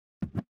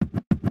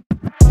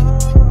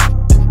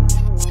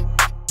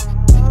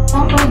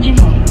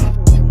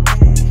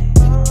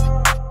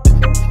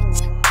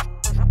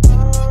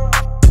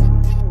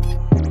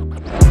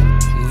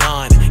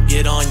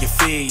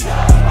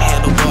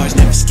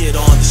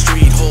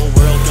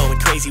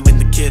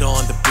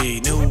on the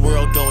beat. New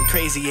world going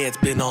crazy, yeah, it's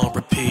been on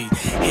repeat.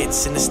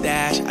 Hits in the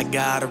stash, I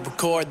gotta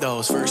record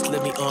those. First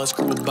let me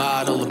unscrew a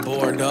bottle of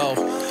Bordeaux.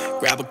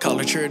 Grab a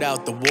collared shirt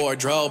out the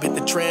wardrobe. Hit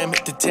the tram,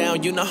 hit the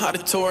town, you know how the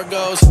tour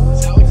goes.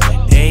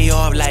 Day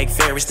off like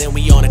Ferris, then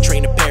we on a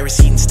train to Paris.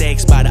 Eating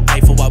steaks by the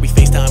Eiffel while we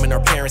FaceTiming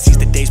our parents. These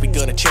the days we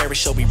gonna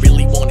cherish, so we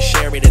really wanna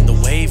share it. And the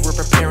wave we're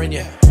preparing,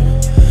 yeah.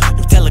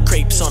 Nutella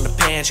crepes on the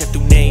pan, Chef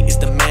Dominik is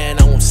the man,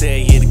 I won't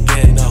say it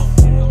again, no.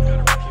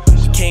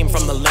 We came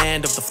from the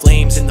land of the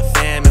flames and the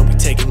fam, and we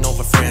taking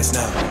over France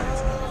now.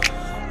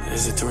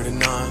 This is a Tour de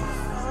Nantes.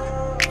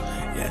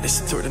 Yeah, this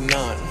is a Tour de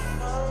Nantes.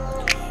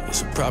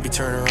 This will probably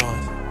turn her on.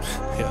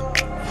 Yeah.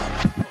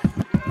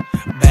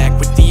 Back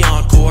with the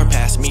encore,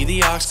 pass me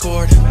the aux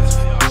cord.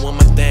 Doing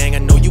my thing, I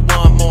know you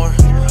want more.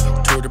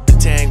 Tour de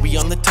Bretagne, we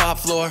on the top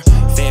floor.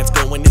 Fans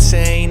going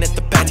insane at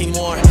the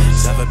patinoire.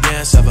 Ça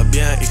va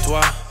bien, et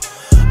toi?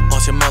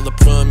 Anciennement le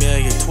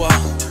premier, et toi?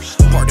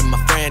 Pardon my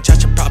French, I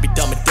should probably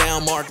dumb it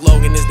down. Mark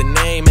Logan is the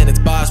name, and it's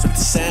boss with the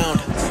sound.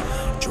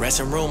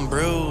 Dressing room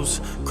brews,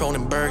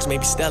 Cronenbergs,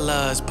 maybe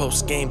Stella's.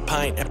 Post-game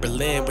pint at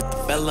Berlin with the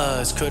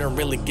fellas. Couldn't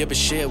really give a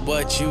shit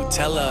what you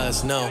tell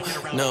us, no.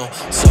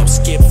 So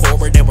skip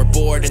forward and we're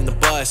bored in the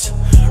bus.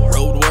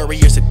 Road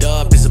Warriors, a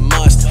dub is a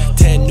must.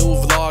 10 new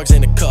vlogs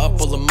in a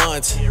couple of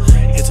months.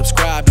 Hit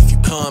subscribe if you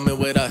coming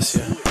with us,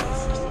 yeah.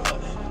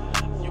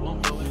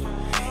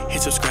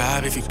 Hit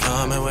subscribe if you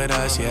coming with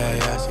us, yeah.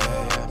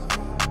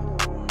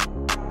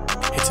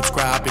 Hit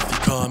subscribe if you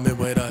coming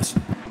with us.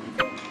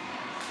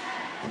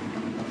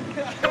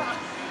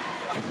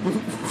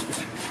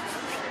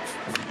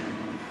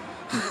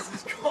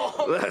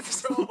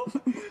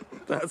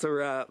 That's a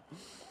wrap.